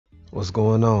What's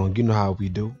going on? You know how we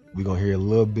do. We're gonna hear a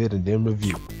little bit and then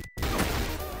review.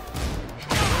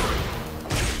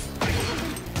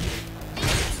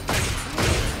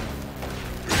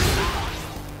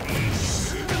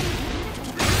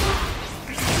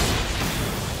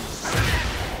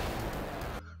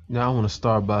 Now I want to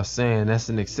start by saying that's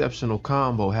an exceptional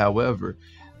combo. However,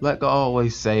 like I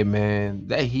always say, man,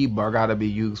 that heat bar gotta be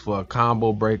used for a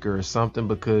combo breaker or something,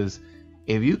 because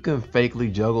if you can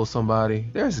fakely juggle somebody,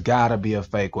 there's gotta be a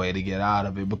fake way to get out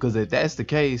of it. Because if that's the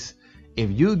case, if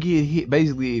you get hit,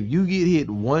 basically if you get hit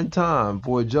one time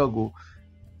for a juggle,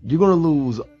 you're gonna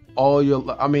lose all your,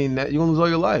 you're gonna lose all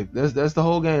your life. That's the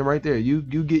whole game right there. You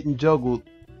getting juggled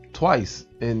twice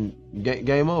and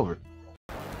game over.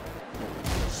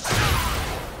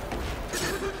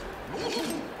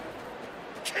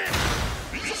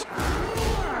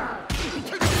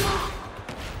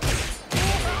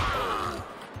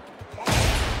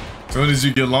 As soon as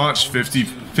you get launched,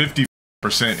 50%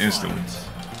 instantly.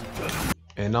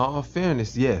 In all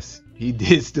fairness, yes, he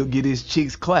did still get his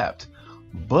cheeks clapped,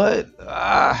 but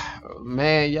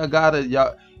man,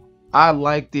 I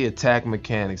like the attack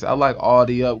mechanics. I like all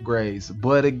the upgrades,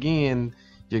 but again,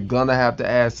 you're gonna have to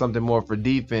add something more for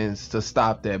defense to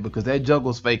stop that, because that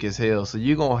juggle's fake as hell. So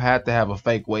you're gonna have to have a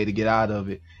fake way to get out of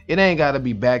it. It ain't gotta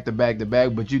be back to back to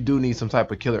back, but you do need some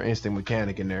type of killer instinct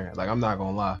mechanic in there. Like, I'm not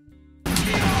gonna lie.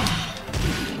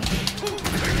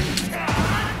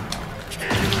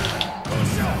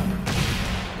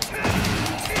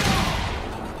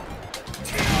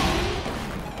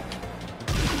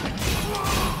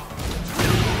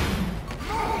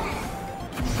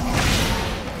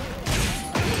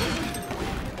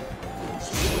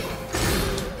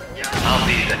 I'll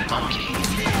be the monkey.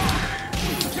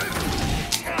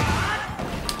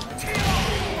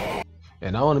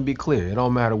 And I want to be clear, it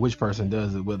don't matter which person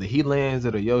does it, whether he lands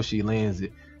it or Yoshi lands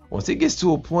it. Once it gets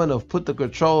to a point of put the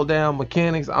control down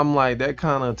mechanics, I'm like, that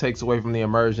kind of takes away from the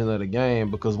immersion of the game,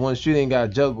 because once you ain't got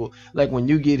juggled, like when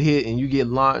you get hit and you get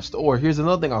launched, or here's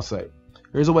another thing I'll say,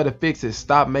 here's a way to fix it: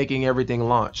 stop making everything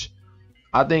launch.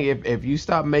 I think if you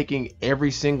stop making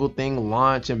every single thing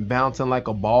launch and bouncing like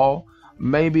a ball,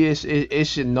 maybe it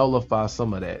should nullify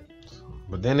some of that.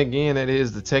 But then again, it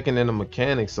is the Tekken and the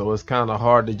mechanics, so it's kind of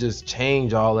hard to just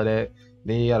change all of that.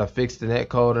 Then you gotta fix the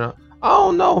netcode. And I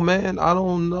don't know, man. I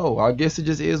don't know. I guess it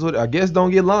just is what. I guess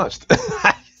don't get launched.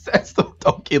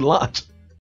 Don't get launched.